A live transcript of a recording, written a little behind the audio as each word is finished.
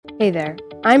Hey there,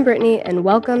 I'm Brittany, and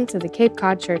welcome to the Cape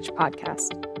Cod Church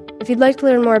podcast. If you'd like to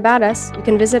learn more about us, you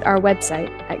can visit our website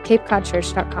at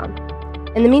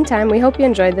capecodchurch.com. In the meantime, we hope you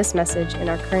enjoyed this message in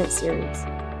our current series.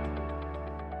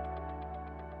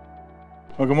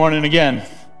 Well, good morning again.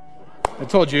 I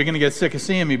told you you're going to get sick of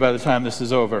seeing me by the time this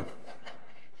is over.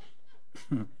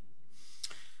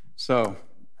 So,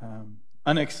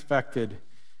 unexpected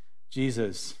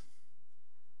Jesus.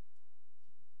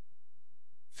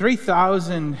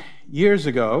 3,000 years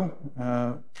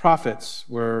ago, prophets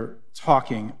were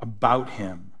talking about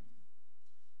him.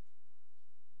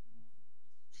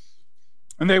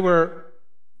 And they were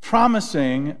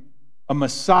promising a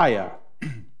Messiah,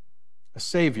 a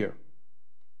Savior.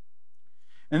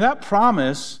 And that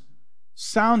promise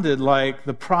sounded like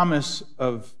the promise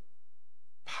of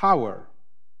power.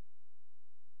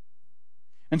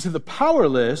 And to the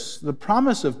powerless, the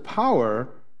promise of power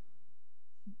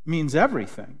means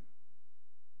everything.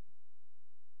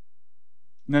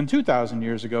 And then 2,000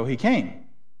 years ago, he came.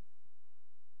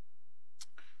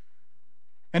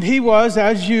 And he was,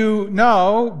 as you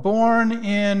know, born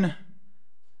in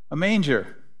a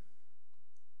manger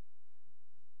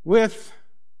with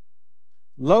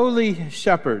lowly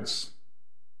shepherds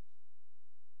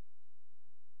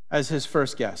as his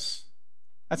first guests.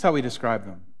 That's how we describe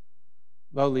them,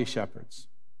 lowly shepherds.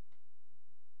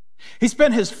 He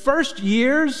spent his first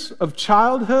years of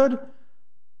childhood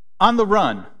on the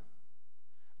run,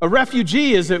 a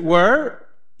refugee, as it were,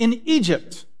 in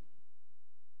Egypt.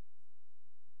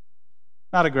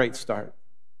 Not a great start.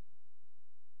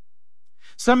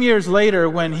 Some years later,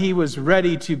 when he was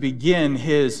ready to begin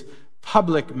his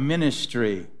public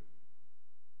ministry,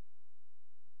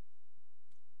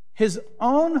 his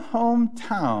own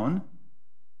hometown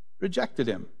rejected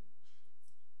him.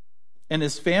 And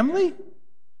his family?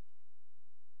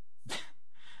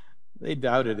 They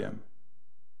doubted him.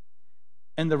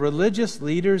 And the religious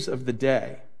leaders of the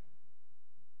day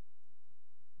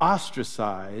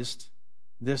ostracized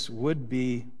this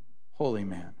would-be holy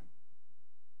man.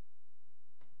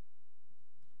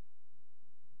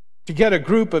 To get a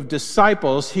group of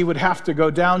disciples, he would have to go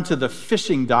down to the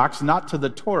fishing docks, not to the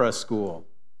Torah school.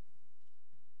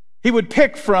 He would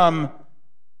pick from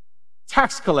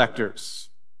tax collectors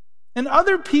and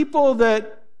other people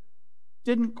that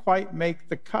didn't quite make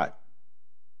the cut.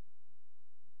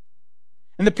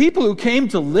 And the people who came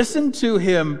to listen to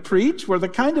him preach were the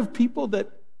kind of people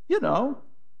that,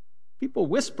 people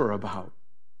whisper about.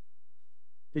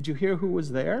 Did you hear who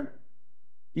was there?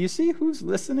 Do you see who's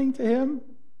listening to him?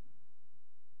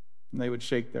 And they would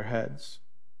shake their heads.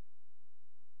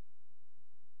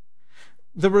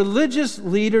 The religious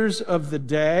leaders of the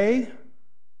day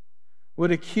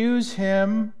would accuse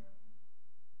him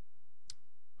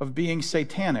of being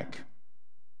satanic,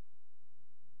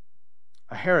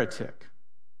 a heretic,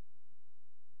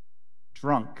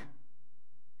 drunk,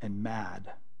 and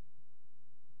mad.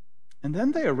 And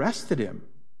then they arrested him.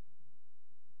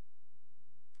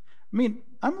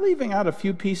 I'm leaving out a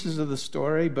few pieces of the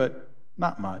story, but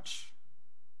not much.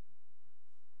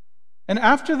 And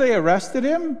after they arrested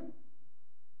him,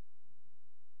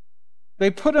 they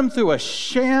put him through a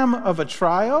sham of a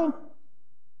trial,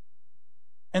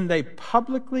 and they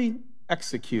publicly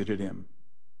executed him.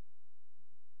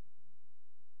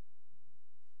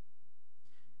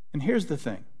 And here's the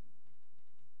thing.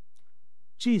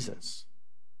 Jesus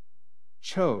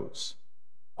chose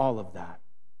all of that.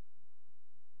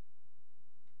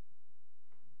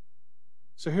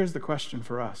 So here's the question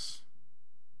for us.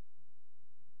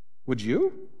 Would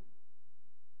you?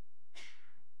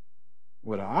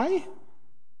 Would I?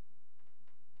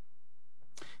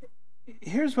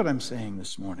 Here's what I'm saying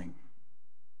this morning.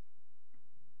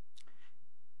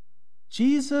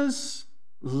 Jesus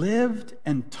lived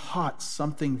and taught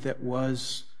something that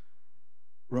was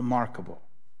remarkable.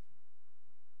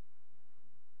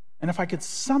 And if I could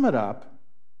sum it up,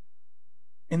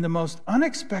 in the most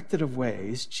unexpected of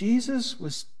ways, Jesus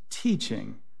was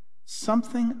teaching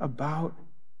something about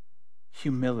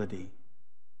humility.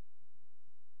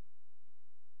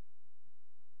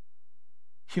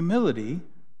 Humility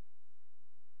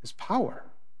is power.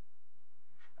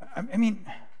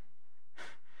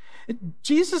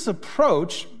 Jesus'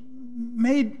 approach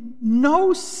made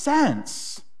no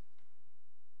sense.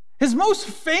 His most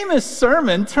famous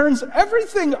sermon turns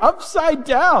everything upside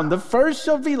down. The first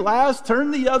shall be last,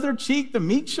 turn the other cheek, the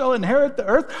meek shall inherit the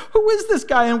earth. Who is this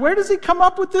guy, and where does he come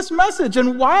up with this message?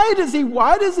 And why does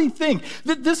he think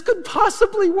that this could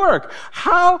possibly work?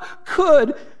 How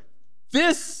could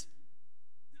this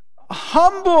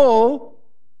humble,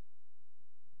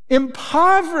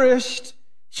 impoverished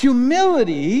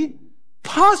humility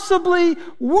possibly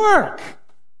work?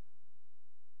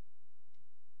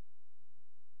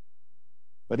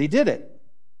 But he did it,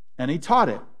 and he taught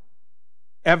it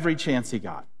every chance he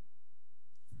got.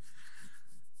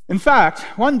 In fact,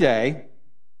 one day,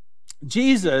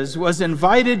 Jesus was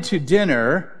invited to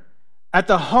dinner at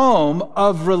the home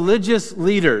of religious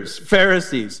leaders,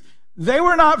 Pharisees. They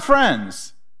were not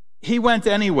friends. He went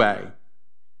anyway.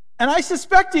 And I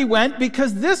suspect he went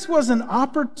because this was an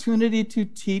opportunity to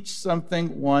teach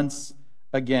something once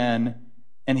again,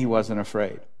 and he wasn't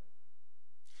afraid.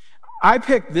 I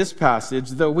picked this passage,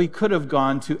 though we could have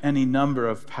gone to any number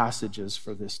of passages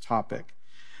for this topic.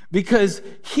 Because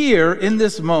here, in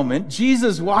this moment,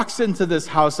 Jesus walks into this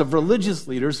house of religious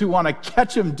leaders who want to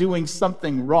catch him doing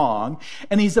something wrong,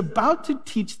 and he's about to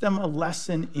teach them a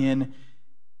lesson in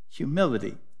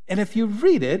humility. And if you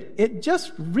read it, it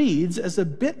just reads as a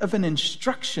bit of an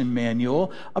instruction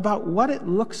manual about what it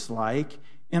looks like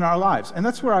in our lives. And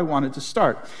that's where I wanted to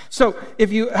start. So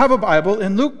if you have a Bible,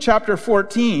 in Luke chapter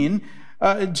 14,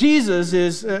 Jesus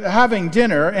is having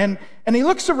dinner, and he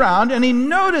looks around and he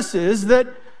notices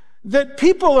that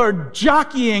people are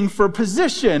jockeying for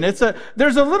position.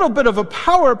 There's a little bit of a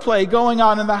power play going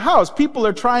on in the house. People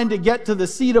are trying to get to the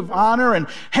seat of honor and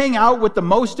hang out with the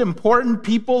most important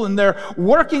people, and they're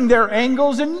working their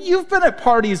angles. And you've been at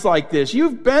parties like this.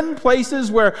 You've been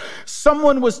places where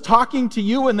someone was talking to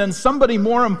you, and then somebody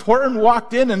more important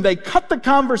walked in, and they cut the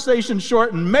conversation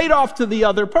short and made off to the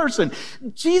other person.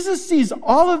 Jesus sees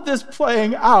all of this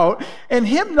playing out, and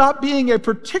him not being a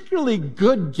particularly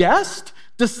good guest,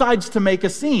 decides to make a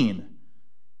scene.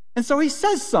 And so he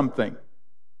says something.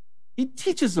 He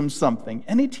teaches them something,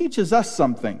 and he teaches us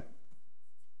something.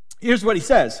 Here's what he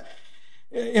says.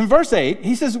 In verse 8,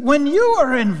 he says, when you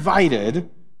are invited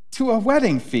to a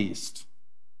wedding feast,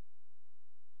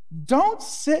 don't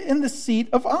sit in the seat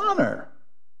of honor.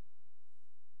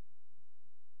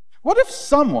 What if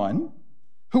someone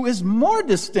who is more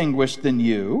distinguished than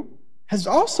you has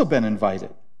also been invited?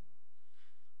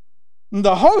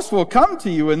 The host will come to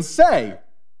you and say,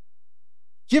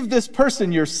 give this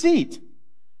person your seat.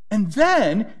 And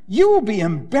then you will be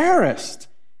embarrassed,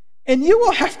 and you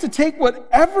will have to take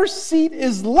whatever seat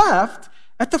is left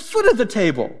at the foot of the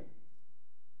table.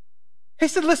 He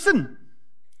said, listen,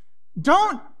 if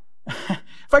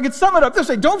I could sum it up this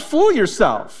way, don't fool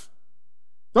yourself.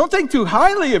 Don't think too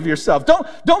highly of yourself.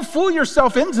 Don't fool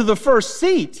yourself into the first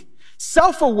seat.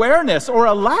 Self-awareness or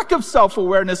a lack of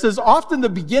self-awareness is often the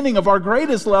beginning of our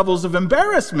greatest levels of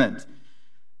embarrassment.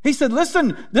 He said,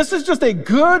 listen, this is just a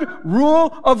good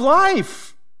rule of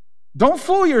life. Don't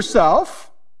fool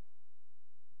yourself.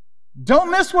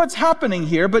 Don't miss what's happening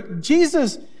here. But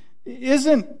Jesus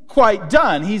isn't quite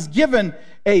done. He's given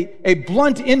a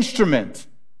blunt instrument.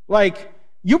 Like,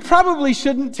 you probably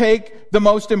shouldn't take the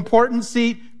most important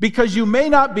seat because you may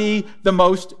not be the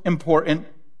most important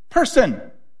person.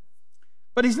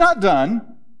 But he's not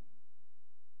done.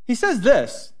 He says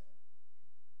this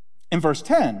in verse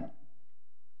 10.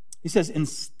 He says,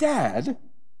 instead,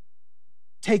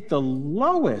 take the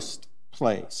lowest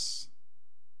place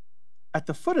at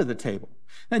the foot of the table.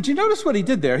 Now, did you notice what he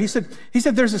did there? He said,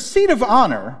 there's a seat of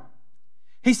honor.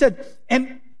 He said,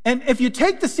 and if you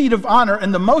take the seat of honor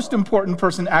and the most important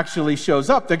person actually shows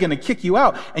up, they're going to kick you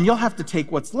out, and you'll have to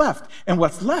take what's left. And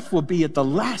what's left will be at the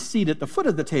last seat at the foot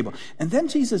of the table. And then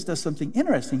Jesus does something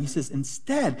interesting. He says,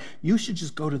 instead, you should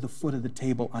just go to the foot of the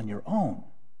table on your own.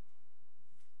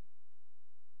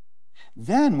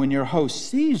 Then when your host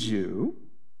sees you,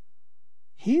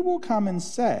 he will come and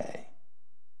say,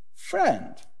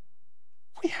 friend,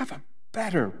 we have a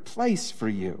better place for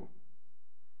you.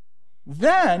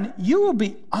 Then you will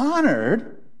be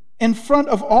honored in front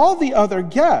of all the other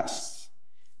guests.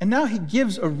 And now he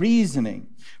gives a reasoning.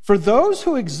 For those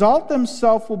who exalt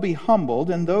themselves will be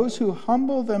humbled, and those who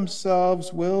humble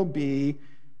themselves will be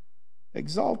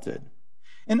exalted.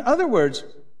 In other words,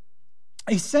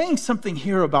 he's saying something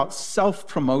here about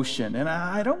self-promotion. And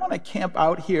I don't want to camp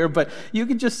out here, but you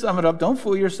can just sum it up. Don't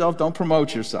fool yourself. Don't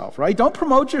promote yourself, right? Don't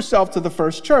promote yourself to the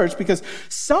first church, because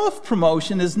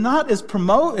self-promotion is not as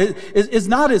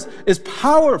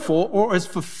powerful or as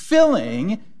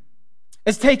fulfilling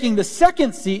as taking the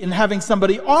second seat and having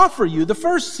somebody offer you the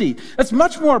first seat. That's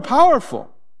much more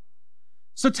powerful.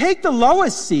 So take the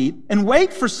lowest seat and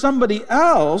wait for somebody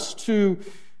else to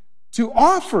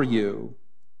offer you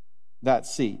that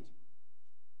seat.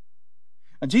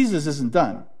 And Jesus isn't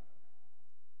done.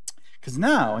 Because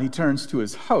now he turns to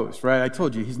his host, right? I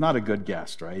told you he's not a good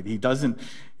guest, right? He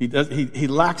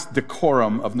lacks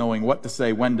decorum of knowing what to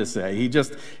say, when to say.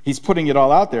 He's putting it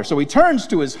all out there. So he turns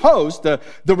to his host, the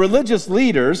religious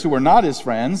leaders who are not his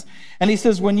friends, and he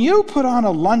says, when you put on a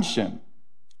luncheon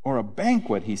or a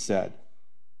banquet, he said,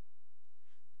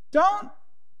 don't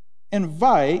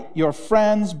invite your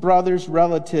friends, brothers,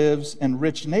 relatives, and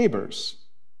rich neighbors,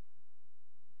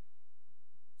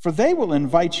 for they will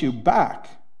invite you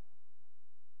back,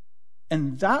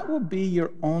 and that will be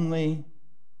your only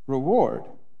reward.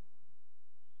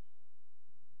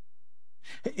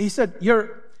 He said,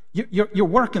 you're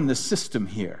working the system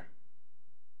here.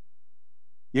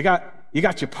 You got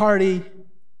your party,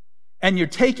 and you're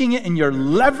taking it and you're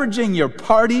leveraging your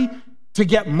party to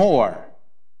get more.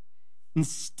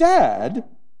 Instead,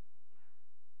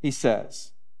 he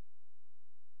says,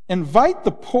 invite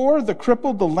the poor, the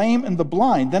crippled, the lame, and the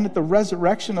blind. Then at the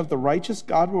resurrection of the righteous,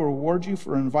 God will reward you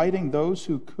for inviting those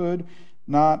who could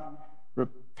not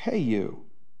repay you.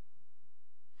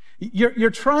 You're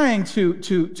trying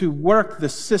to work the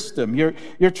system.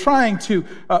 You're trying to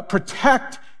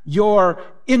protect your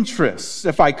interests,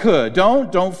 if I could.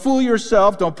 Don't fool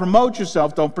yourself. Don't promote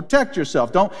yourself. Don't protect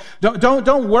yourself. Don't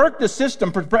work the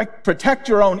system. Protect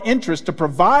your own interest to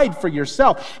provide for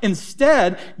yourself.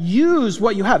 Instead, use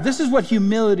what you have. This is what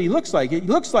humility looks like. It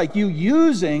looks like you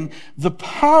using the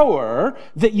power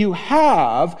that you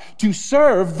have to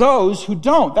serve those who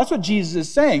don't. That's what Jesus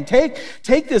is saying.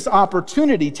 Take this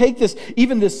opportunity, take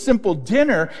even this simple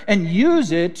dinner, and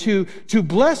use it to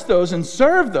bless those and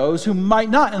serve those who might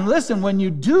not. And listen, when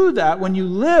you do that, when you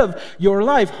live your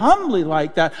life humbly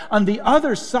like that, on the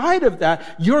other side of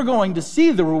that, you're going to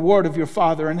see the reward of your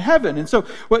Father in heaven. And so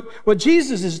what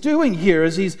Jesus is doing here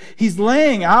is he's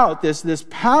laying out this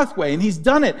pathway, and he's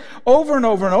done it over and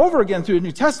over and over again through the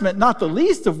New Testament, not the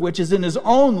least of which is in his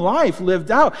own life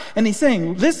lived out. And he's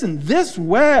saying, listen, this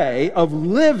way of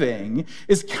living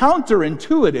is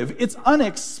counterintuitive. It's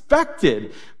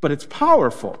unexpected, but it's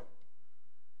powerful.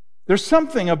 There's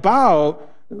something about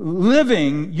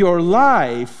living your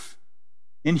life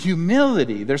in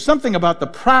humility. There's something about the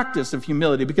practice of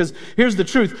humility, because here's the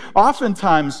truth.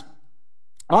 Oftentimes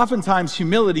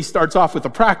humility starts off with a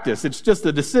practice. It's just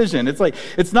a decision.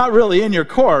 It's not really in your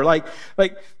core. Like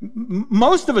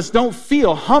most of us don't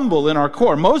feel humble in our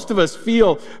core. Most of us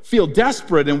feel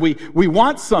desperate, and we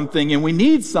want something and we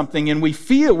need something, and we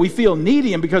feel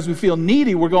needy, and because we feel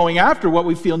needy, we're going after what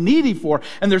we feel needy for.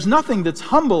 And there's nothing that's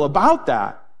humble about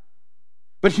that.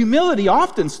 But humility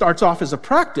often starts off as a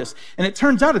practice, and it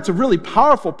turns out it's a really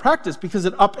powerful practice because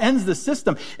it upends the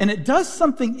system, and it does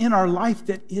something in our life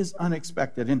that is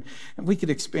unexpected. And we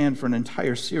could expand for an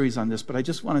entire series on this, but I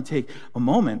just want to take a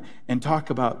moment and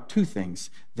talk about two things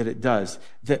that it does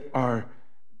that are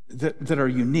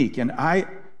unique. And I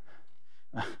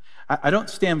don't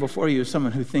stand before you as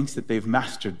someone who thinks that they've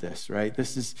mastered this, right?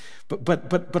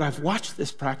 But I've watched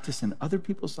this practice in other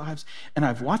people's lives, and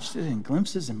I've watched it in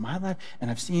glimpses in my life, and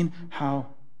I've seen how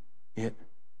it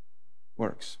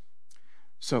works.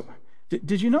 So,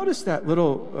 did you notice that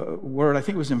little word? I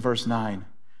think it was in verse 9.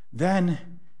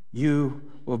 Then you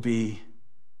will be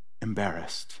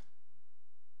embarrassed.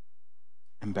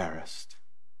 Embarrassed.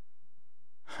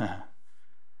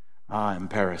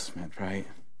 Embarrassment, right?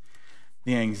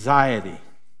 The anxiety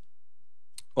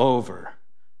over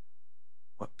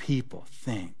what people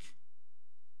think.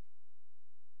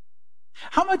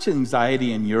 How much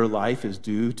anxiety in your life is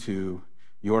due to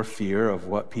your fear of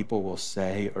what people will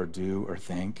say or do or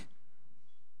think?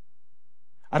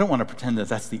 I don't want to pretend that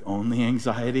that's the only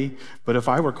anxiety, but if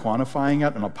I were quantifying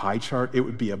it on a pie chart, it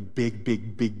would be a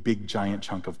big, giant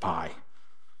chunk of pie.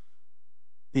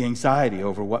 The anxiety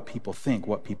over what people think,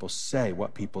 what people say,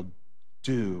 what people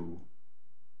do.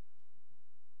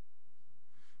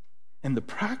 And the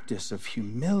practice of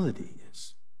humility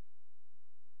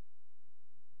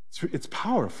it's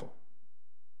powerful.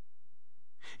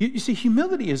 You see,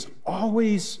 humility is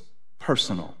always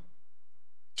personal.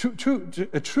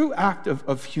 A true act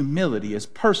of humility is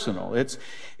personal. It's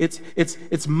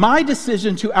my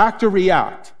decision to act or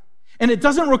react. And it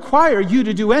doesn't require you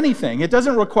to do anything. It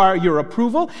doesn't require your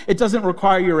approval. It doesn't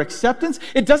require your acceptance.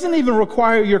 It doesn't even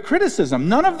require your criticism.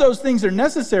 None of those things are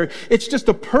necessary. It's just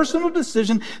a personal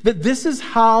decision that this is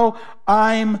how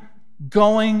I'm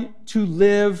going to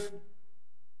live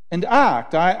and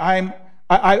act.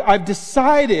 I've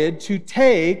decided to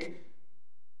take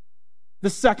the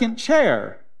second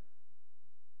chair,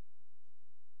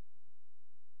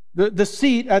 the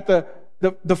seat at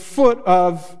the foot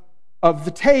of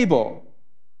the table.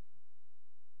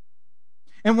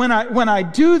 And when I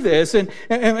do this,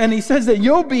 and he says that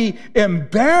you'll be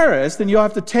embarrassed and you'll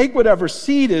have to take whatever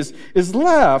seat is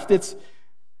left,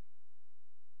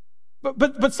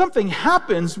 but something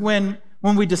happens when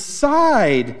we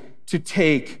decide to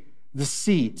take the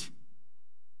seat.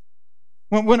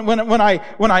 When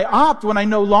I opt, when I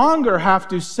no longer have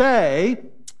to say,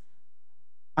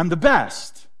 I'm the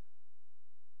best,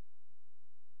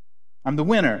 I'm the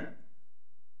winner,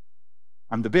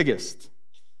 I'm the biggest,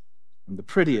 I'm the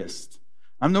prettiest,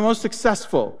 I'm the most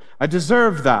successful, I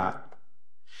deserve that.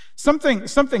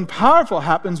 Something powerful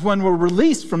happens when we're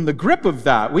released from the grip of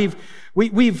that. We've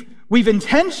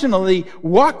intentionally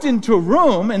walked into a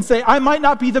room and say, I might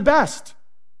not be the best.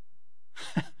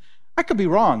 I could be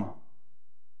wrong.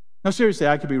 No, seriously,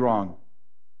 I could be wrong.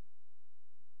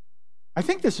 I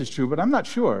think this is true, but I'm not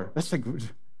sure. That's like,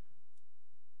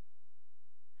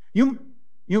 you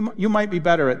might be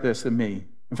better at this than me.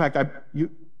 In fact,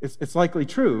 it's likely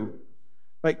true.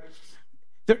 Like,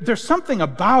 there's something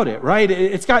about it, right?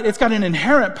 It's got an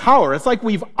inherent power. It's like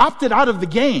we've opted out of the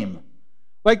game.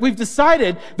 Like we've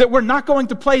decided that we're not going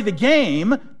to play the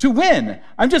game to win.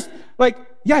 I'm just like,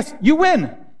 yes, you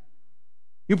win.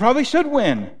 You probably should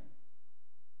win.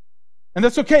 And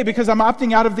that's okay because I'm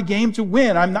opting out of the game to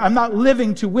win. I'm not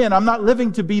living to win. I'm not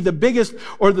living to be the biggest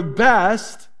or the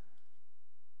best.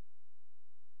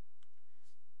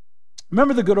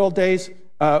 Remember the good old days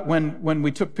when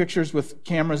we took pictures with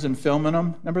cameras and filming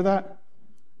them? Remember that?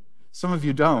 Some of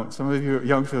you don't. Some of you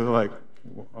young people are like,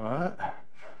 what?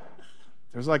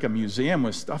 There's like a museum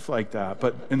with stuff like that.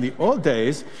 But in the old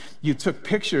days, you took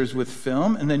pictures with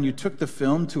film, and then you took the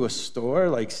film to a store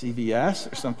like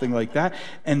CVS or something like that,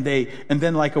 and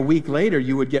then like a week later,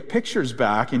 you would get pictures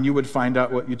back, and you would find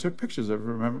out what you took pictures of.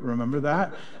 Remember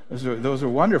that? Those are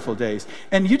wonderful days.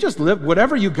 And you just lived,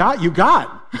 whatever you got, you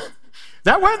got.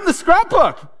 That went in the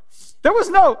scrapbook. There was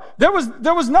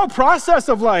no process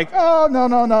of like, oh,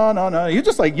 no. You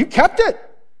just like, you kept it,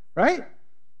 right?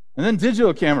 And then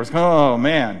digital cameras, oh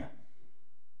man,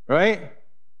 right?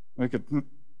 We could,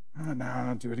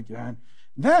 I'll do it again.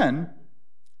 And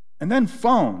then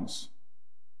phones.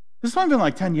 This has only been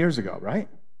like 10 years ago, right?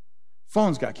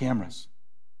 Phones got cameras.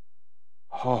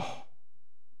 Oh,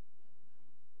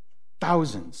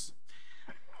 thousands.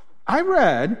 I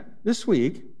read this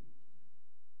week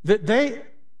that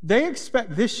they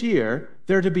expect this year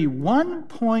there to be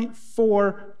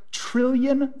 1.4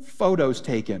 trillion photos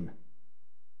taken.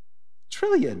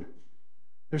 Trillion.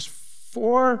 There's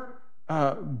 4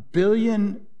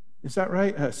 billion, is that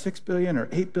right? 6 billion or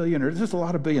 8 billion, or there's a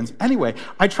lot of billions. Anyway,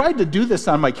 I tried to do this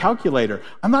on my calculator.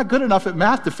 I'm not good enough at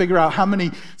math to figure out how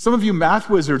many, some of you math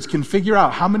wizards can figure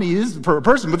out how many is per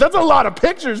person, but that's a lot of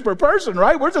pictures per person,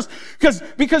 right? We're just,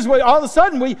 because all of a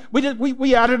sudden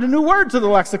we added a new word to the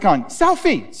lexicon.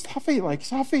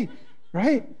 Selfie,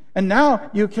 right? And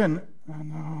now you can, oh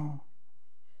no.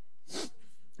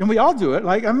 And we all do it.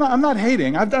 Like, I'm not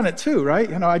hating. I've done it too, right?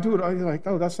 You know, I do it. You're like,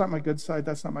 oh, that's not my good side.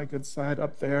 That's not my good side.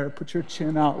 Up there, put your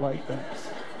chin out like that.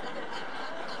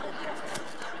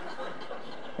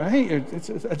 Right?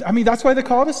 That's why they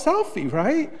call it a selfie,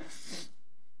 right?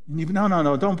 And you,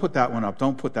 no, don't put that one up.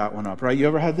 Don't put that one up, right? You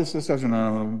ever had this discussion?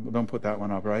 No, don't put that one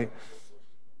up, right?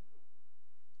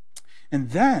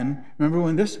 And then, remember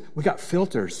we got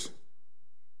filters.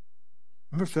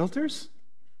 Remember filters?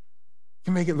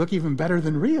 Can make it look even better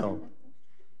than real.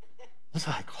 It's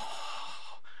like,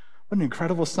 oh, what an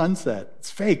incredible sunset. It's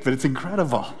fake, but it's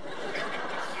incredible.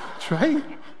 Right?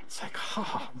 It's like,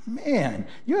 oh, man,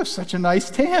 you have such a nice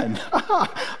tan.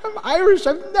 I'm Irish.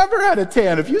 I've never had a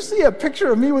tan. If you see a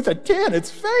picture of me with a tan,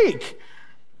 it's fake.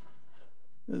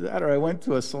 That, or I went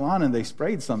to a salon and they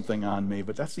sprayed something on me,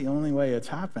 but that's the only way it's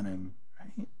happening.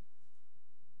 Right?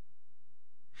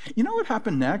 You know what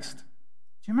happened next? Do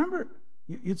you remember?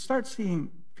 You'd start seeing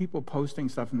people posting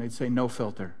stuff and they'd say, no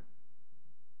filter.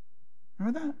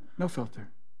 Remember that? No filter.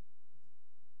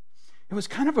 It was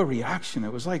kind of a reaction.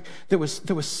 It was like there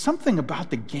was something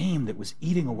about the game that was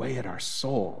eating away at our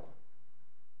soul.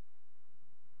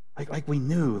 Like we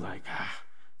knew,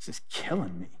 this is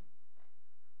killing me.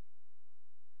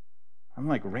 I'm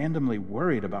like randomly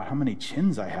worried about how many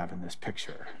chins I have in this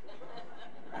picture.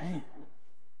 Right?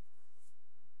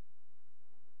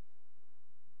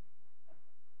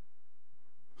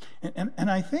 And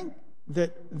I think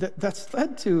that's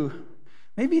led to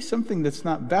maybe something that's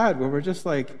not bad, where we're just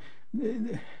like,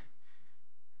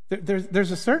 there's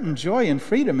a certain joy and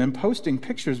freedom in posting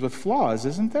pictures with flaws,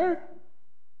 isn't there?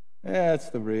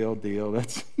 That's the real deal. It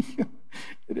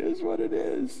is what it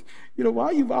is. You know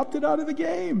why? You've opted out of the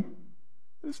game.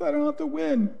 I don't have to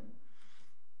win.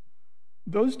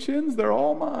 Those chins, they're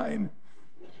all mine.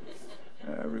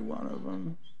 Every one of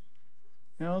them.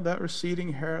 That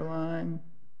receding hairline.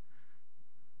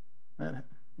 That,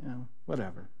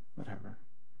 whatever.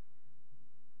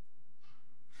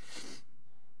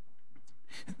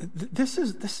 This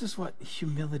is what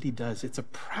humility does. It's a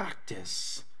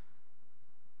practice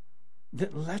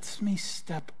that lets me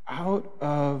step out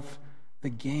of the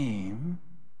game,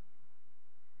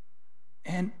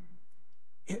 and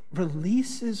it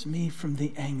releases me from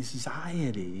the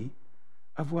anxiety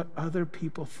of what other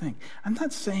people think. I'm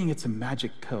not saying it's a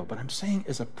magic pill, but I'm saying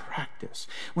as a practice,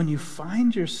 when you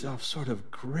find yourself sort of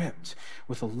gripped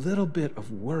with a little bit of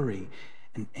worry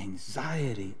and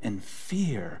anxiety and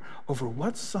fear over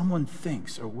what someone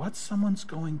thinks or what someone's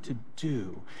going to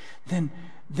do, then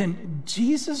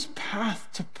Jesus' path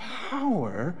to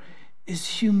power is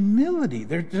humility.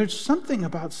 There's something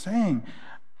about saying,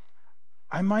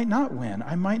 I might not win.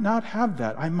 I might not have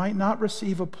that. I might not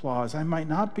receive applause. I might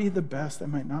not be the best. I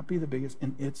might not be the biggest.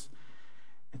 And it's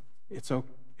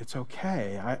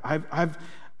okay.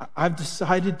 I've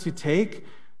decided to take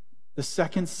the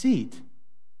second seat.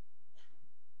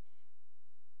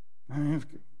 I mean, if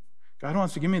God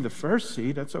wants to give me the first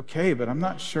seat, that's okay, but I'm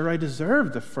not sure I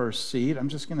deserve the first seat. I'm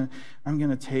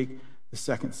gonna take the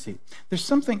second seat. There's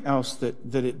something else that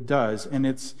it does, and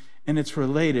it's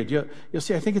related. You'll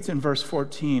see, I think it's in verse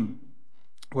 14,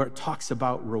 where it talks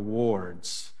about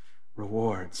rewards.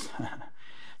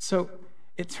 So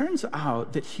it turns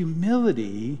out that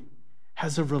humility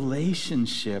has a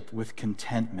relationship with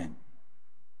contentment.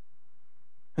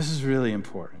 This is really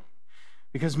important.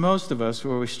 Because most of us,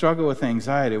 where we struggle with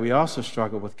anxiety, we also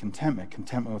struggle with contentment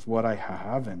with what I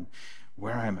have and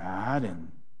where I'm at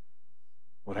and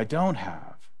what I don't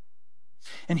have.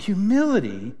 And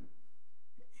humility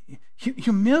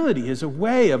is a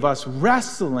way of us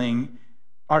wrestling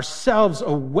ourselves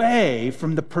away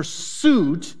from the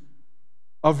pursuit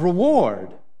of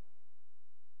reward.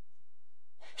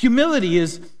 Humility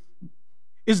is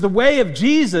the way of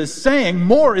Jesus saying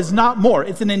more is not more.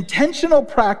 It's an intentional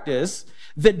practice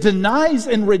that denies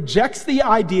and rejects the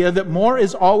idea that more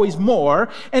is always more,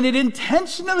 and it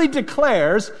intentionally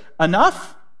declares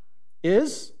enough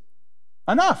is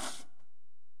enough.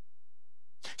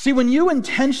 See, when you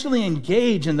intentionally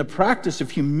engage in the practice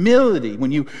of humility,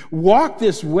 when you walk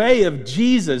this way of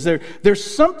Jesus, there's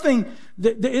something,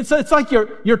 it's like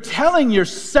you're telling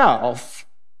yourself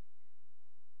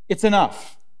it's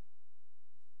enough.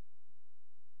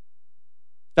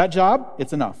 That job,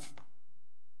 it's enough.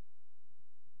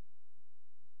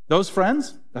 Those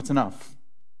friends, that's enough.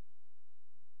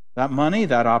 That money,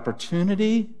 that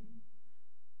opportunity,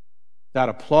 that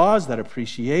applause, that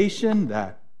appreciation,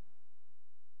 that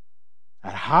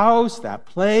house, that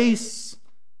place,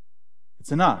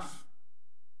 it's enough.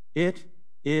 It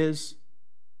is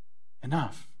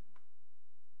enough.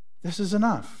 This is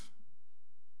enough.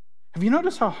 Have you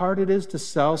noticed how hard it is to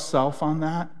sell self on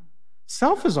that?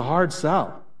 Self is a hard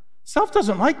sell. Self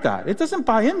doesn't like that. It doesn't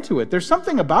buy into it. There's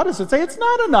something about us that say, it's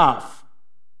not enough.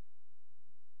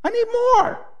 I need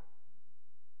more.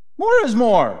 More is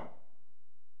more.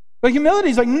 But humility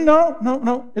is like,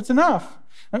 no, it's enough.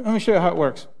 Let me show you how it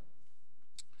works.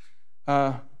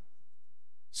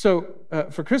 So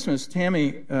for Christmas,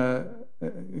 Tammy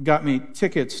got me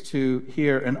tickets to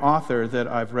hear an author that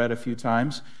I've read a few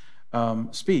times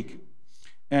speak.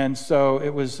 And so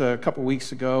it was a couple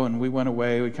weeks ago, and we went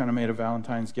away. We kind of made a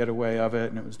Valentine's getaway of it,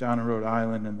 and it was down in Rhode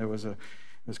Island, and it was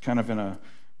kind of in a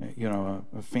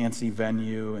fancy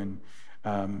venue, and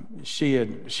she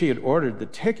had ordered the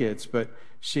tickets, but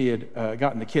she had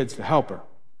gotten the kids to help her.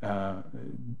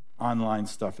 Online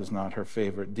stuff is not her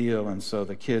favorite deal, and so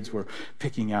the kids were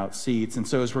picking out seats. And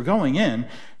so as we're going in,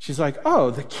 she's like, "Oh,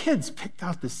 the kids picked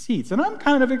out the seats," and I'm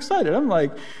kind of excited. I'm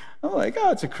like, oh,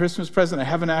 it's a Christmas present. I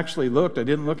haven't actually looked. I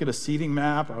didn't look at a seating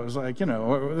map. I was like,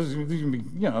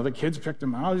 the kids picked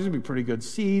them out. These would be pretty good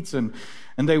seats, and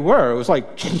they were. It was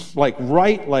like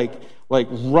right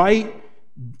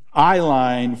eye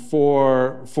line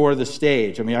for the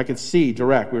stage. I mean, I could see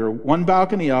direct. We were one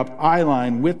balcony up, eye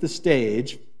line with the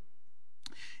stage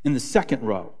in the second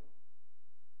row.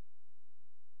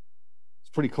 It's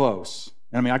pretty close.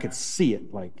 And I mean, I could see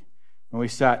it like. And we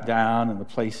sat down, and the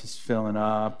place is filling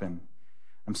up, and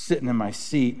I'm sitting in my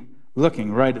seat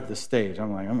looking right at the stage.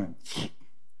 I'm like,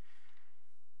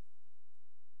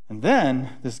 And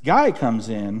then this guy comes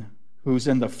in who's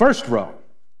in the first row.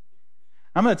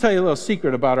 I'm going to tell you a little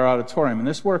secret about our auditorium, and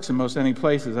this works in most any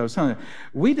places. I was telling you,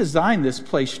 we designed this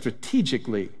place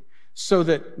strategically so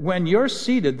that when you're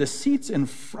seated, the seats in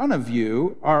front of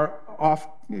you are off,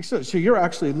 so you're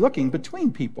actually looking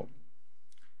between people.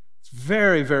 It's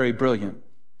very, very brilliant.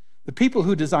 The people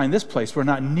who designed this place were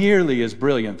not nearly as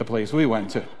brilliant, the place we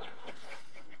went to.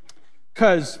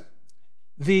 Because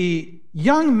the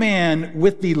young man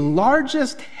with the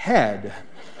largest head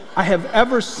I have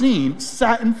ever seen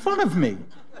sat in front of me.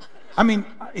 I mean,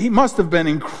 he must have been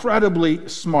incredibly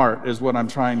smart, is what I'm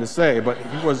trying to say, but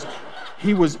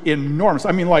he was enormous.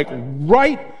 I mean, like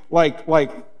right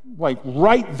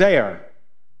there.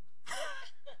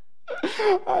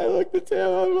 I looked at him,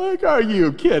 I'm like, are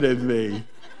you kidding me?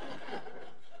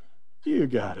 You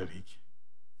gotta be kidding.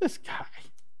 This guy.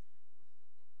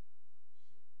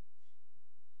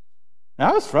 And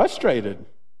I was frustrated.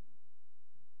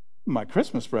 My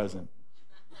Christmas present.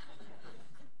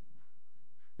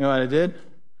 You know what I did?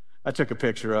 I took a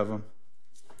picture of him.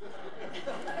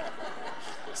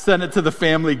 Sent it to the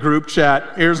family group chat.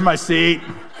 Here's my seat.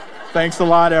 Thanks a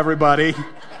lot, everybody.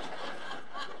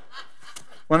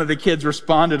 One of the kids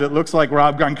responded, it looks like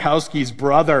Rob Gronkowski's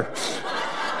brother.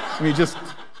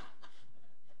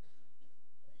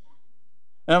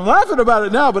 And I'm laughing about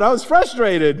it now, but I was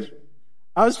frustrated.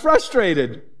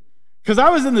 Because I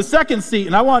was in the second seat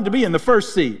and I wanted to be in the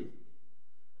first seat.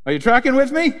 Are you tracking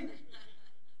with me?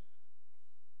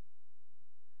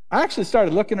 I actually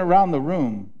started looking around the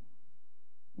room.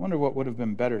 I wonder what would have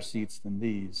been better seats than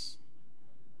these.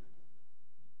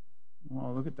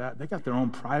 Oh, look at that. They got their own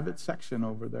private section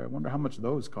over there. I wonder how much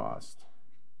those cost.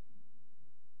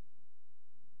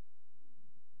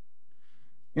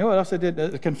 You know what else I did?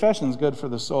 The confession is good for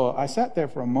the soul. I sat there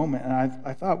for a moment and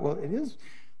I thought, well, it is,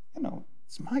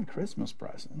 it's my Christmas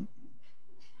present.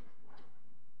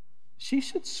 She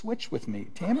should switch with me.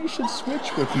 Tammy should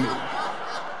switch with me.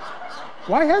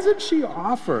 Why hasn't she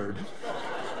offered?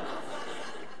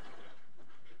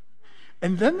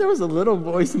 And then there was a little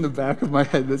voice in the back of my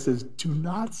head that says, do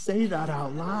not say that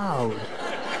out loud.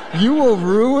 You will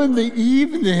ruin the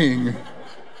evening.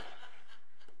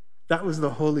 That was the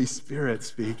Holy Spirit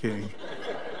speaking.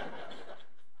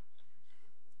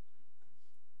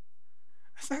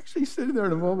 I was actually sitting there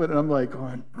in a moment and I'm like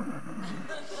going,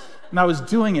 and I was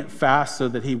doing it fast so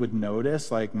that he would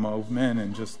notice, like movement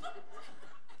and just.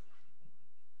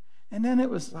 And then it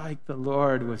was like the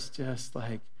Lord was just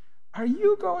like, are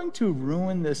you going to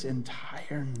ruin this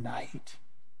entire night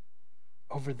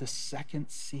over the second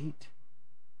seat?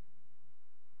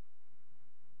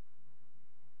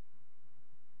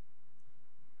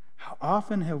 How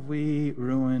often have we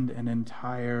ruined an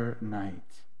entire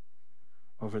night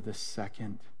over the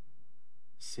second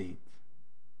seat?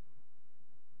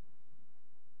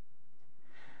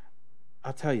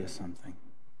 I'll tell you something.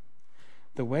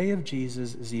 The way of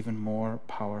Jesus is even more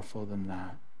powerful than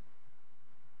that.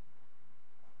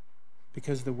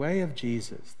 Because the way of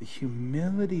Jesus, the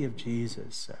humility of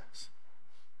Jesus says,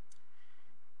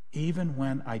 even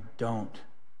when I don't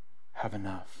have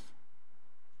enough,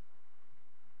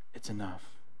 it's enough.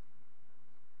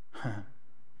 I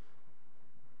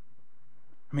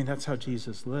mean, that's how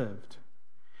Jesus lived.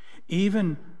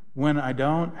 Even when I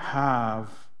don't have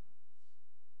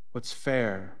what's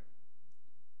fair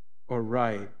or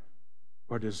right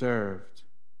or deserved,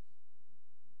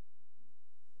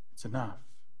 it's enough.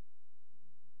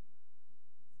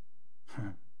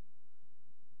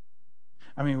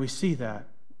 I mean, we see that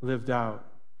lived out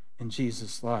in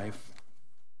Jesus' life.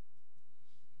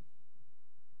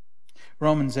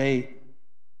 Romans 8,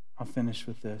 I'll finish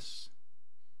with this.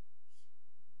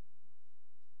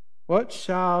 What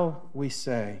shall we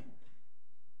say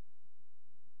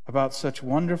about such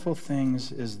wonderful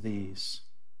things as these?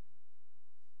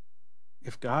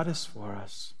 If God is for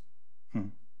us,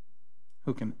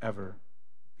 who can ever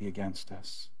be against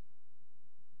us?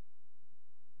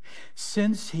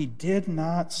 Since he did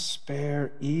not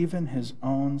spare even his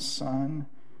own son,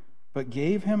 but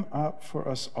gave him up for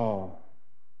us all,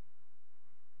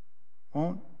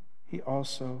 won't he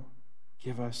also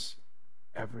give us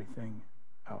everything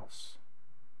else?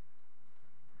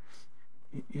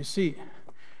 You see,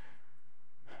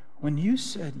 when you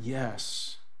said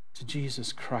yes to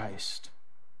Jesus Christ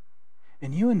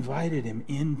and you invited him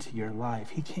into your life,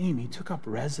 he came, he took up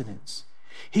residence.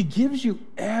 He gives you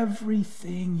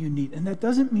everything you need. And that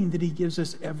doesn't mean that he gives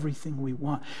us everything we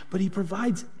want, but he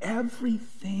provides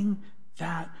everything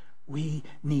that we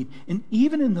need. And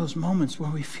even in those moments where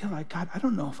we feel like, God, I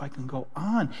don't know if I can go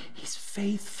on, he's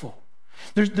faithful.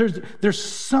 There's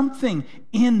something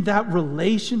in that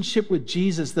relationship with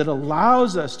Jesus that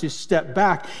allows us to step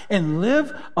back and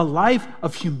live a life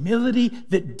of humility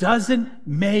that doesn't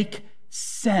make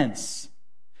sense,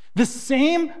 The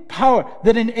same power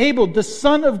that enabled the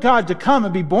Son of God to come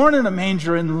and be born in a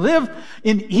manger and live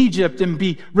in Egypt and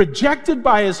be rejected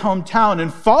by his hometown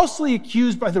and falsely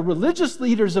accused by the religious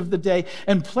leaders of the day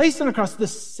and placed on a cross, the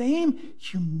same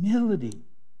humility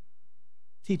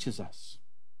teaches us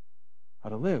how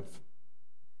to live.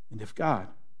 And if God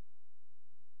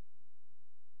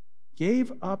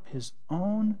gave up his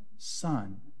own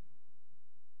Son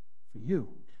for you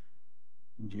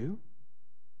and you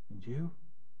and you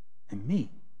and me,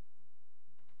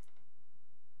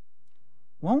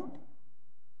 won't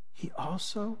he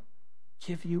also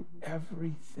give you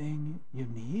everything you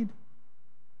need?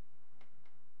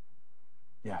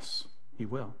 Yes, he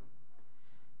will.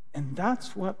 And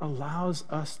that's what allows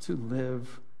us to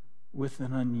live with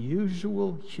an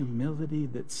unusual humility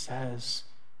that says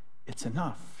it's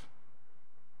enough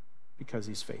because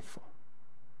he's faithful.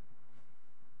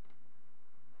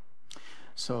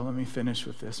 So let me finish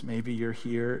with this. Maybe you're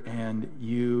here and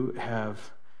you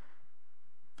have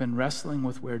been wrestling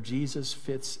with where Jesus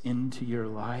fits into your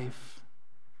life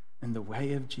and the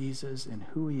way of Jesus and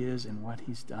who he is and what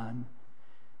he's done.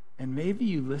 And maybe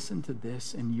you listen to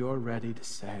this and you're ready to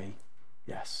say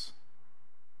yes.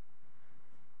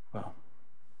 Well,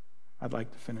 I'd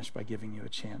like to finish by giving you a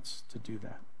chance to do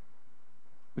that.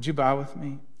 Would you bow with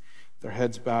me? With our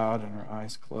heads bowed and our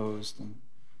eyes closed. And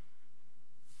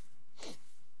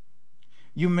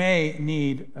you may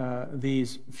need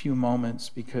these few moments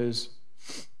because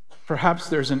perhaps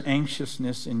there's an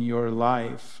anxiousness in your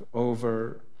life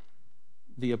over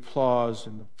the applause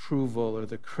and the approval or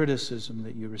the criticism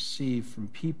that you receive from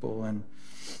people, and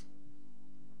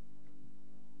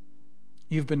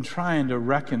you've been trying to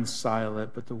reconcile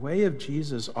it, but the way of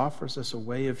Jesus offers us a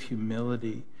way of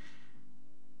humility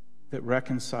that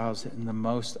reconciles it in the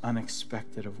most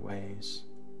unexpected of ways.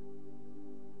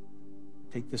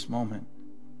 Take this moment.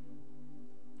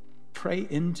 Pray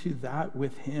into that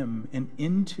with him and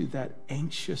into that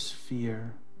anxious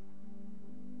fear.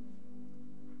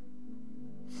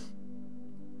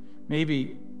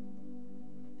 Maybe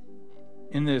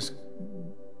in this,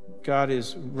 God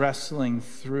is wrestling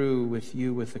through with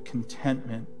you with a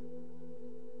contentment.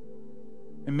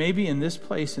 And maybe in this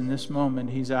place, in this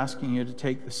moment, he's asking you to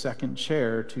take the second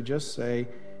chair to just say,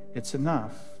 it's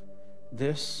enough.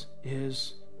 This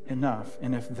is enough.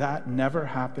 And if that never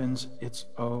happens, it's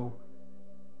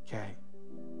okay.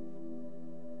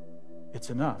 It's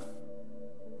enough.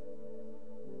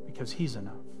 Because he's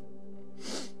enough.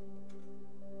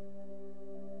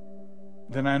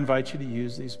 Then I invite you to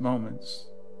use these moments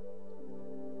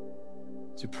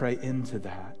to pray into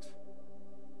that,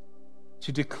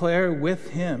 to declare with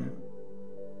him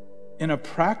in a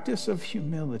practice of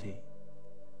humility,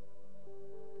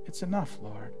 it's enough,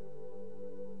 Lord.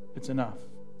 It's enough.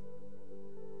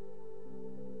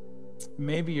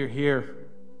 Maybe you're here,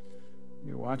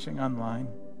 you're watching online,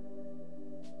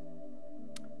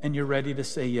 and you're ready to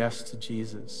say yes to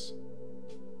Jesus,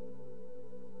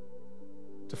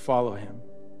 to follow him,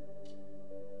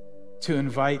 to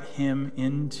invite him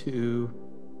into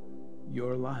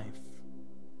your life.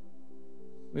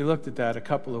 We looked at that a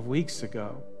couple of weeks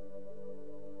ago,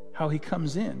 how he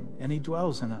comes in and he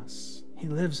dwells in us. He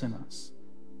lives in us.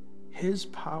 His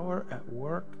power at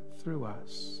work through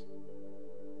us.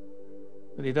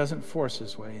 But he doesn't force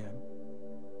his way in.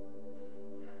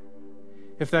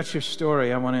 If that's your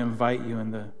story, I want to invite you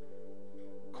in the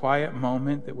quiet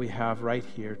moment that we have right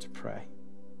here to pray.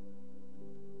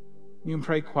 You can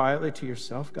pray quietly to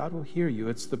yourself. God will hear you.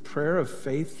 It's the prayer of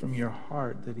faith from your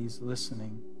heart that he's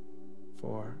listening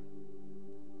for.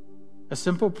 A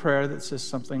simple prayer that says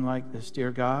something like this: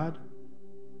 Dear God,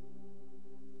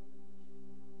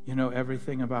 you know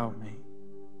everything about me.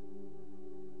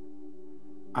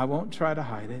 I won't try to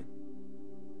hide it.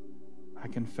 I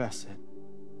confess it.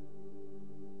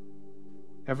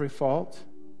 Every fault,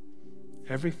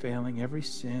 every failing, every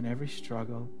sin, every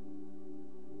struggle,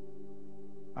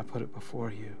 I put it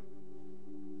before you.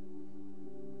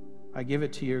 I give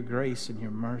it to your grace and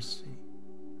your mercy.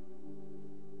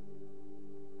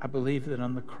 I believe that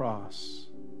on the cross,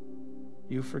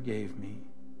 you forgave me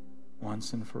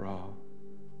once and for all.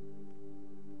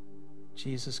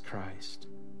 Jesus Christ,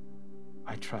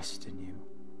 I trust in you.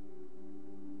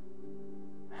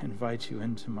 I invite you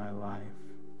into my life.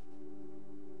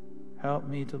 Help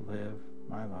me to live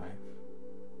my life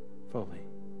fully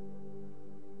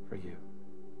for you.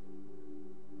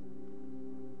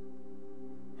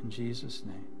 In Jesus'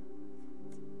 name,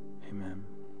 amen.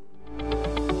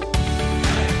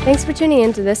 Thanks for tuning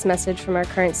in to this message from our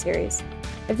current series.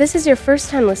 If this is your first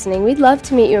time listening, we'd love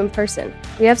to meet you in person.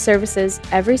 We have services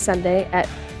every Sunday at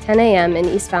 10 a.m. in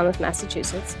East Falmouth,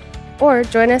 Massachusetts. or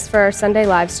join us for our Sunday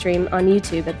live stream on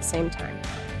YouTube at the same time.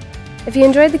 If you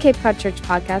enjoyed the Cape Cod Church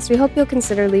podcast, we hope you'll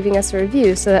consider leaving us a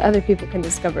review so that other people can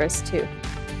discover us too.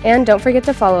 And don't forget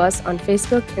to follow us on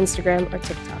Facebook, Instagram, or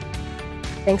TikTok.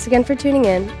 Thanks again for tuning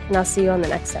in, and I'll see you on the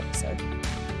next episode.